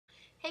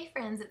Hey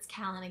friends, it's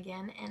Callan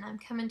again, and I'm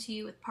coming to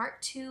you with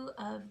part 2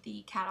 of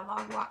the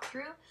catalog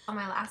walkthrough. On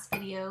my last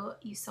video,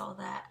 you saw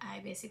that I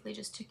basically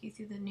just took you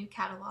through the new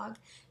catalog,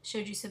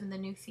 showed you some of the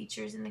new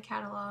features in the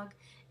catalog,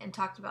 and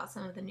talked about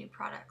some of the new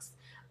products.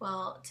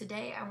 Well,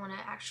 today I want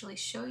to actually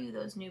show you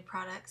those new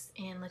products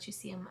and let you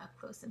see them up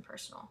close and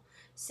personal.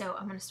 So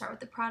I'm going to start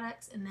with the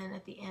products, and then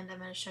at the end I'm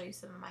going to show you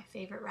some of my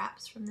favorite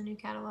wraps from the new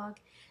catalog,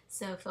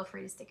 so feel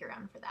free to stick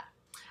around for that.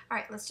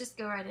 Alright, let's just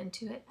go right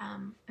into it.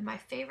 My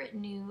favorite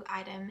new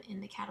item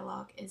in the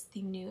catalog is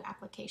the new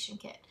application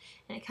kit.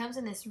 And it comes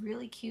in this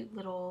really cute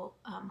little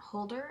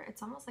holder.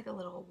 It's almost like a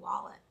little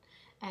wallet.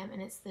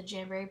 And it's the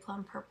Jamberry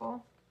Plum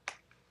Purple.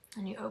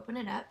 And you open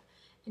it up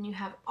and you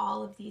have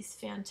all of these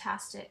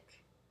fantastic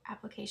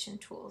application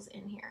tools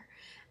in here.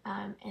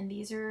 And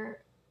these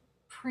are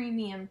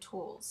premium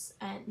tools,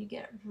 and you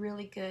get a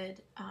really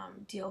good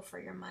deal for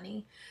your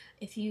money.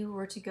 If you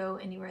were to go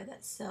anywhere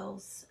that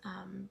sells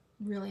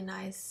really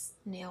nice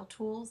nail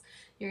tools,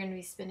 you're going to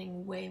be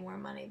spending way more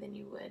money than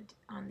you would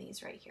on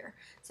these right here.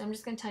 So I'm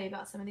just going to tell you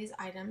about some of these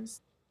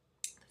items.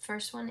 The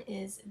first one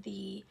is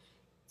the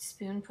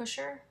spoon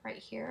pusher right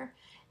here,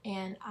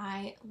 and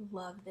I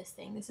love this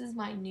thing. This is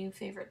my new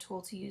favorite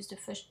tool to use to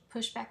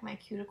push back my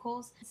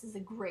cuticles. This is a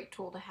great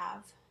tool to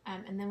have.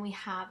 And then we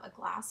have a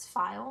glass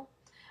file.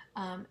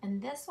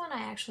 And this one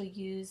I actually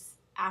use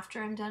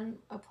after I'm done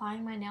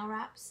applying my nail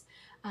wraps.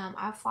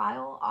 I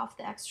file off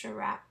the extra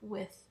wrap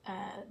with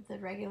the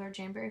regular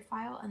Jamberry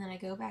file, and then I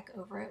go back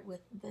over it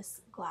with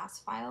this glass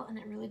file, and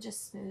it really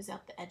just smooths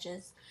out the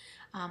edges,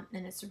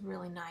 and it's a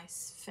really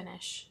nice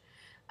finish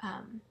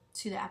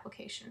to the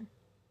application.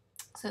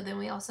 So then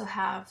we also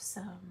have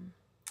some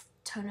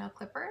toenail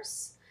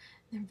clippers.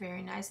 They're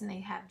very nice, and they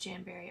have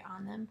Jamberry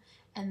on them,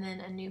 and then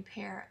a new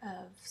pair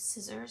of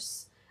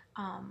scissors,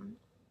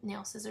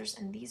 nail scissors,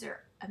 and these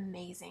are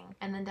amazing.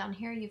 And then down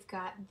here you've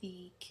got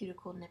the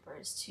cuticle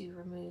nippers to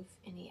remove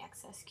any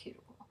excess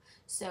cuticle.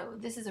 So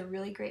this is a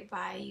really great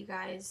buy, you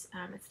guys.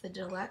 It's the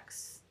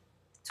deluxe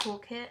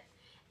toolkit.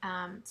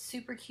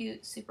 Super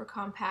cute, super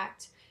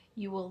compact.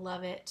 You will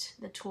love it.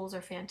 The tools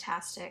are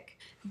fantastic.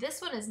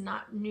 This one is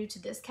not new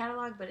to this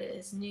catalog, but it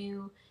is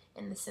new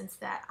in the sense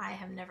that I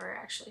have never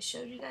actually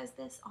showed you guys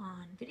this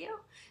on video.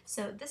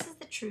 So this is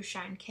the True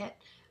Shine kit.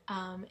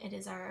 It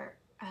is our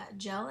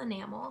gel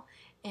enamel,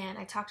 and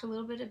I talked a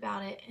little bit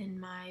about it in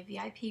my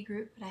VIP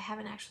group, but I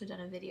haven't actually done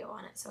a video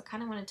on it, so I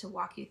kind of wanted to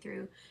walk you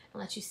through and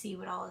let you see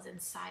what all is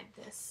inside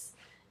this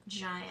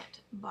giant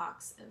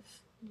box of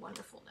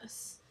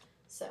wonderfulness.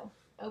 So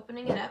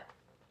opening it up,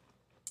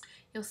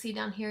 you'll see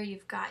down here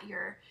you've got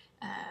your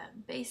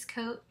base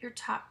coat, your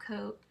top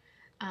coat,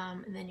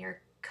 and then your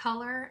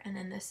color, and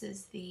then this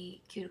is the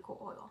cuticle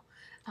oil.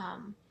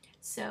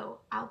 So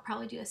I'll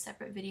probably do a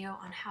separate video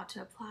on how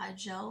to apply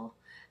gel,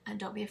 and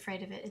don't be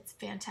afraid of it. It's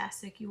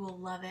fantastic. You will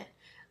love it.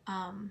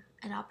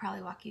 And I'll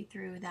probably walk you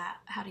through that,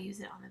 how to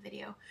use it on the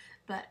video.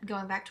 But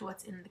going back to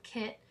what's in the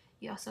kit,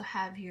 you also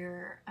have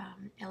your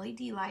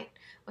LED light.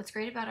 What's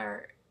great about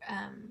our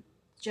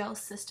gel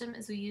system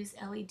is we use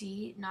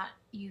LED, not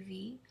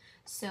UV,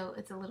 so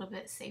it's a little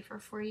bit safer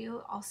for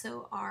you.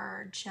 Also,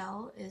 our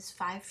gel is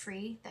 5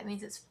 free. That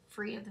means it's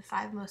free of the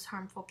 5 most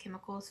harmful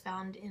chemicals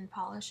found in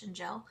polish and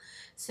gel,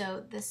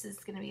 so this is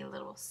going to be a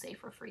little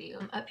safer for you.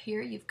 Up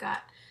here you've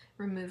got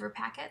remover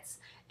packets,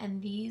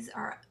 and these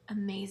are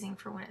amazing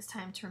for when it's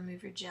time to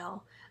remove your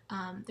gel.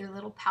 They're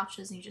little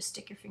pouches, and you just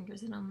stick your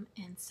fingers in them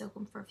and soak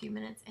them for a few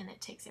minutes, and it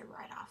takes it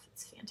right off.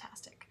 It's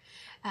fantastic.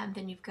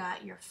 Then you've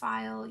got your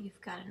file,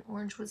 you've got an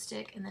orange wood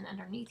stick, and then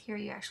underneath here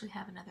you actually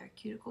have another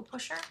cuticle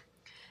pusher.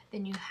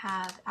 Then you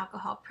have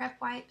alcohol prep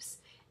wipes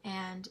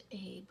and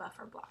a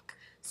buffer block.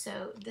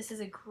 So this is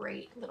a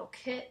great little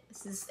kit.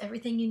 This is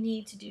everything you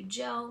need to do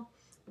gel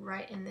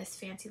right in this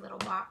fancy little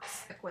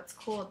box. Like, what's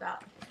cool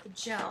about the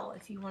gel,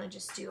 if you want to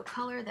just do a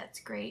color, that's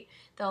great.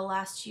 They'll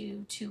last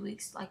you 2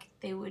 weeks like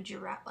they would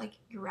your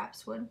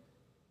wraps would.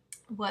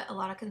 What a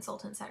lot of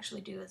consultants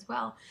actually do as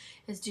well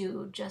is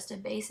do just a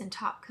base and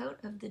top coat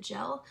of the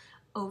gel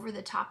over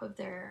the top of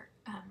their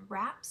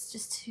wraps,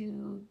 just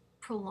to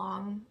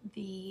prolong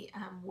the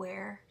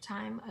wear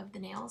time of the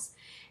nails.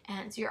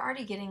 And so you're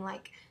already getting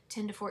like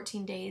 10 to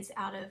 14 days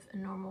out of a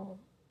normal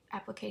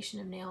application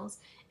of nails.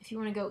 If you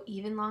want to go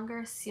even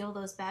longer, seal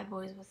those bad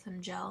boys with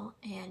some gel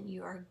and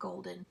you are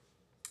golden.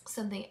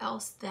 Something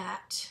else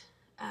that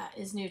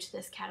is new to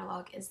this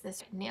catalog is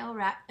this nail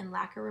wrap and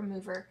lacquer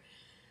remover.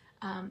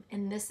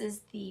 And this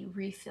is the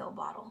refill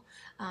bottle.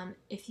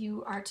 If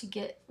you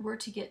were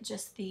to get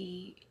just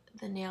the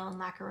nail and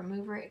lacquer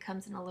remover, it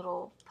comes in a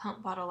little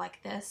pump bottle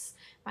like this.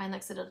 Mine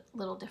looks a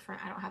little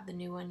different. I don't have the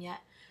new one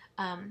yet.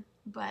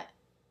 But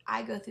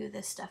I go through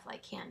this stuff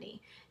like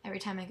candy. Every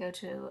time I go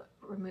to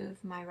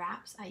remove my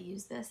wraps, I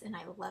use this, and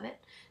I love it.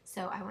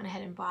 So I went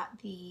ahead and bought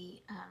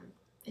the,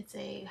 it's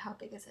a, how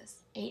big is this?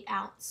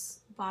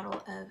 8-ounce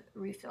bottle of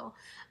refill.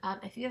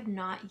 If you have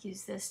not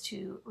used this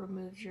to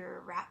remove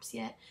your wraps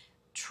yet,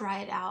 try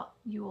it out.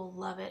 You will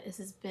love it. This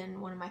has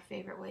been one of my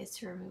favorite ways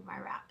to remove my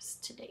wraps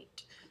to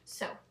date.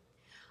 So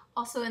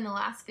Also, in the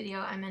last video,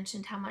 I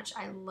mentioned how much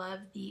I love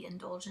the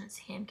Indulgence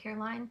hand care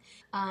line,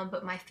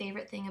 but my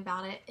favorite thing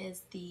about it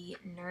is the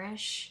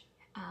Nourish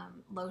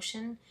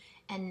lotion,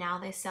 and now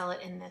they sell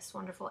it in this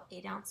wonderful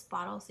 8-ounce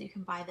bottle, so you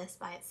can buy this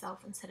by itself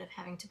instead of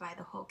having to buy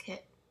the whole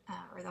kit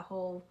or the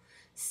whole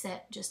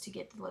set just to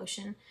get the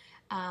lotion.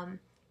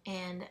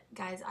 And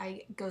guys,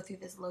 I go through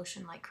this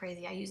lotion like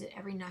crazy. I use it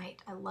every night.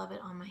 I love it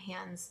on my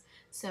hands.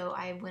 So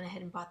I went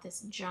ahead and bought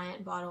this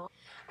giant bottle.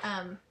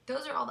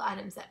 Those are all the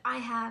items that I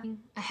have.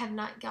 I have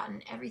not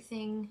gotten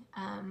everything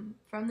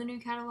from the new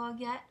catalog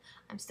yet.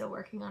 I'm still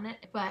working on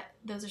it. But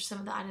those are some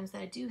of the items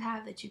that I do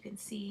have that you can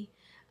see.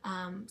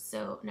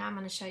 So now I'm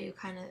going to show you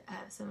kind of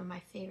some of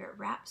my favorite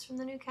wraps from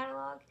the new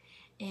catalog.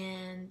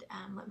 And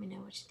let me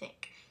know what you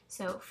think.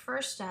 So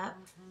first up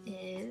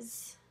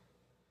is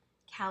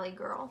Cali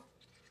Girl.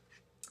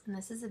 And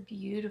this is a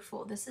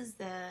beautiful, this is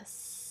the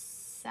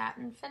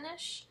satin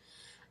finish,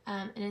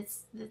 and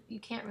you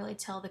can't really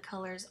tell the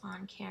colors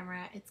on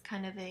camera. It's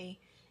kind of a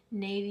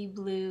navy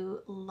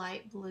blue,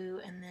 light blue,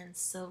 and then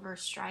silver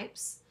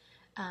stripes.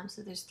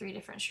 So there's 3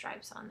 different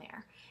stripes on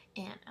there,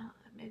 and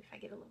maybe if I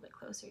get a little bit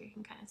closer you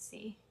can kind of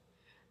see.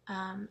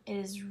 It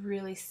is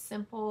really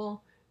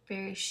simple,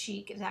 very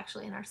chic. It's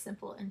actually in our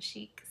simple and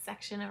chic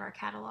section of our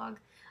catalog.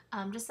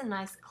 Just a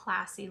nice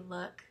classy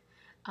look.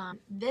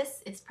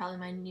 This is probably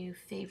my new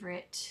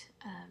favorite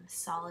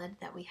solid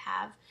that we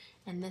have,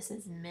 and this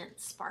is Mint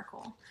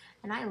Sparkle.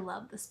 And I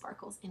love the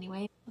sparkles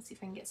anyway. Let's see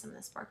if I can get some of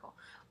this sparkle.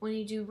 When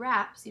you do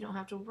wraps, you don't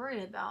have to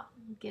worry about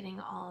getting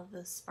all of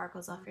the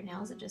sparkles off your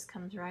nails. It just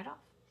comes right off.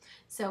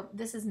 So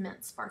this is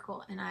Mint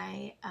Sparkle, and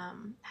I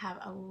have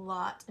a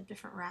lot of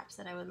different wraps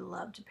that I would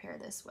love to pair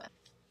this with.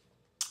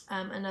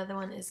 Another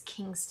one is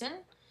Kingston.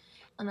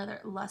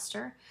 Another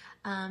luster,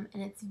 and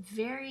it's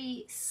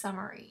very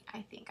summery.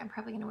 I think I'm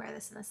probably going to wear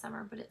this in the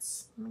summer, but let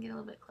me get a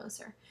little bit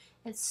closer.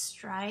 It's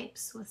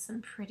stripes with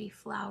some pretty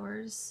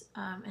flowers,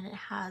 and it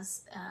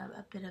has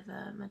a bit of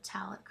a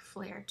metallic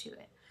flare to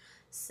it,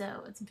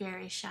 so it's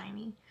very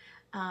shiny.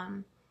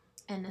 And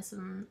this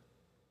one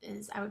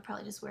is, I would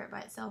probably just wear it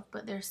by itself,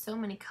 but there's so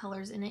many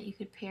colors in it. You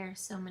could pair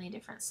so many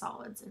different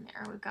solids in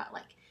there. We've got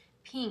like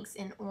pinks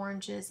and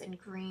oranges and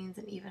greens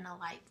and even a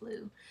light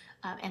blue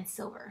and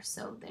silver.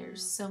 So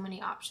there's so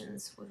many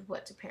options with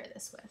what to pair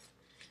this with.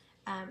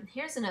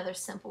 Here's another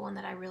simple one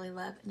that I really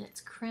love, and it's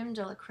Creme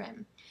de la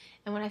Creme.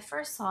 And when I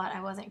first saw it,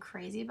 I wasn't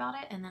crazy about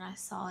it, and then I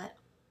saw it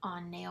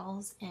on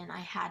nails and I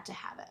had to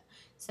have it.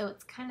 So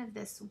it's kind of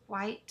this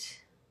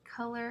white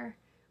color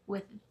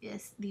with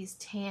these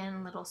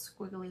tan little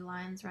squiggly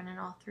lines running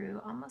all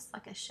through, almost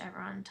like a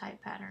chevron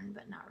type pattern,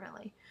 but not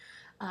really.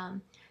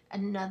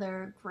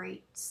 Another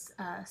great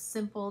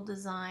simple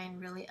design,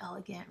 really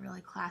elegant, really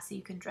classy.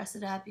 You can dress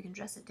it up, you can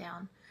dress it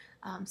down.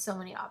 So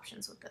many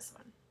options with this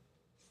one.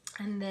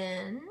 And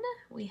then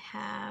we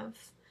have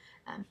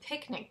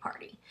Picnic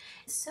Party.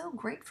 It's so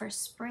great for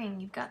spring.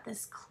 You've got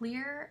this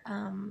clear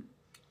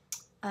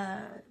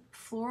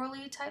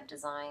florally type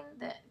design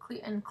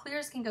and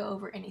clears can go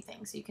over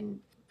anything, so you can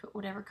put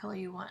whatever color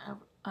you want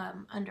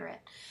under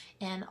it.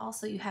 And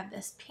also you have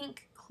this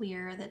pink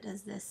clear that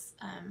does this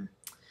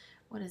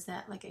what is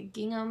that, like a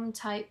gingham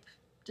type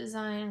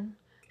design,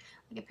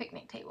 like a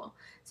picnic table.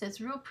 So it's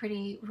real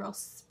pretty, real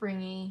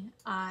springy.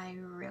 I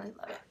really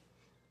love it.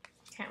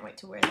 Can't wait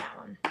to wear that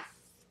one.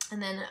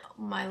 And then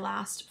my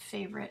last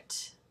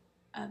favorite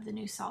of the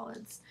new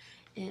solids,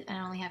 I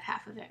only have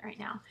half of it right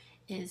now,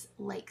 is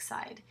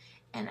Lakeside.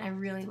 And I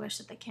really wish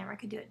that the camera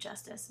could do it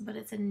justice, but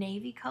it's a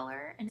navy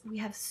color, and we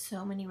have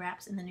so many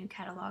wraps in the new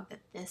catalog that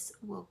this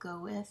will go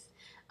with.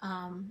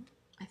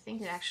 I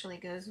think it actually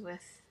goes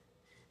with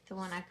the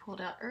one I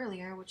pulled out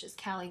earlier, which is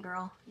Cali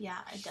Girl. Yeah,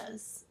 it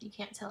does. You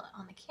can't tell it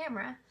on the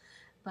camera,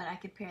 but I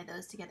could pair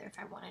those together if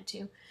I wanted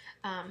to.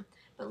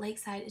 But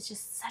Lakeside is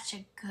just such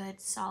a good,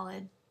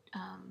 solid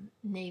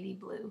navy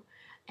blue,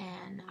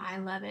 and I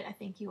love it. I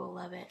think you will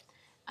love it.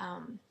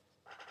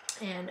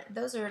 And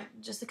those are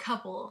just a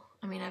couple.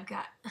 I mean, I've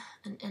got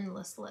an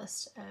endless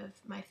list of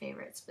my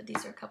favorites, but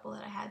these are a couple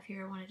that I have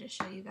here I wanted to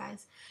show you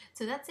guys.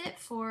 So that's it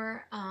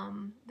for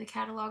the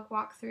catalog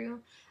walkthrough.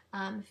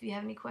 If you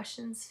have any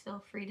questions,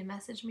 feel free to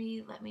message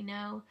me, let me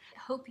know. I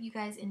hope you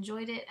guys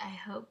enjoyed it. I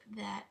hope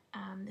that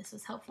this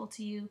was helpful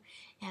to you,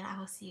 and I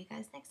will see you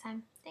guys next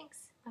time.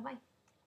 Thanks. Bye-bye.